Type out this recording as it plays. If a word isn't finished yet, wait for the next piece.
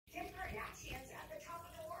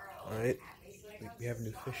Alright, we have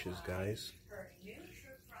new fishes, guys.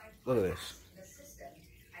 Look at this.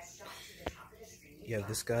 You have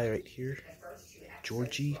this guy right here,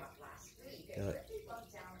 Georgie, got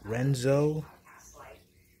Renzo,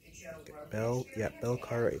 Bell, Bell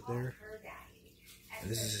Car right there, and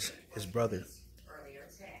this is his brother.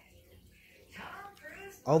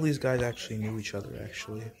 All these guys actually knew each other,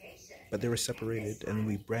 but they were separated, and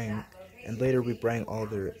later we brought all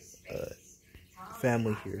their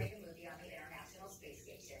family here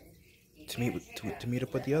to meet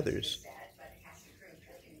up with the others.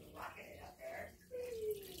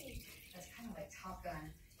 That's kind of like Top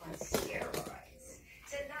Gun on steroids.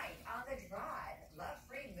 Tonight on the Drive, love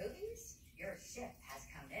free movies. Your ship has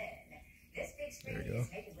come in. This big screen is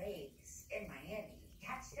making waves in Miami.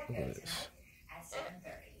 Catch Stepco tonight at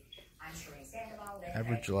 7:30. I'm Shireen Sandoval.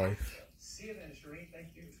 Average Life. See you then, Shireen.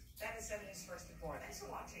 Thank you. That is 7 News First Report. Thanks for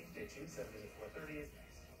watching. Stay tuned. 7 News 4:30 is next.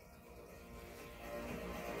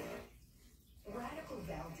 Radical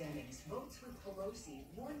Val Demings votes with Pelosi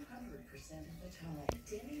 100% of the time.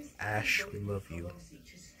 Demings Ash, we love you. Pelosi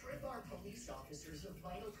to strip our police officers of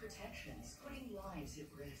vital protections, putting lives at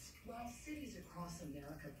risk. While cities across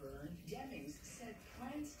America burned, Demings said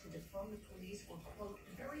plans to defund the police were, quote,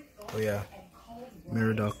 very thoughtful and called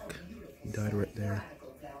Meridoc, he died right there.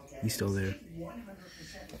 He's still there. 100%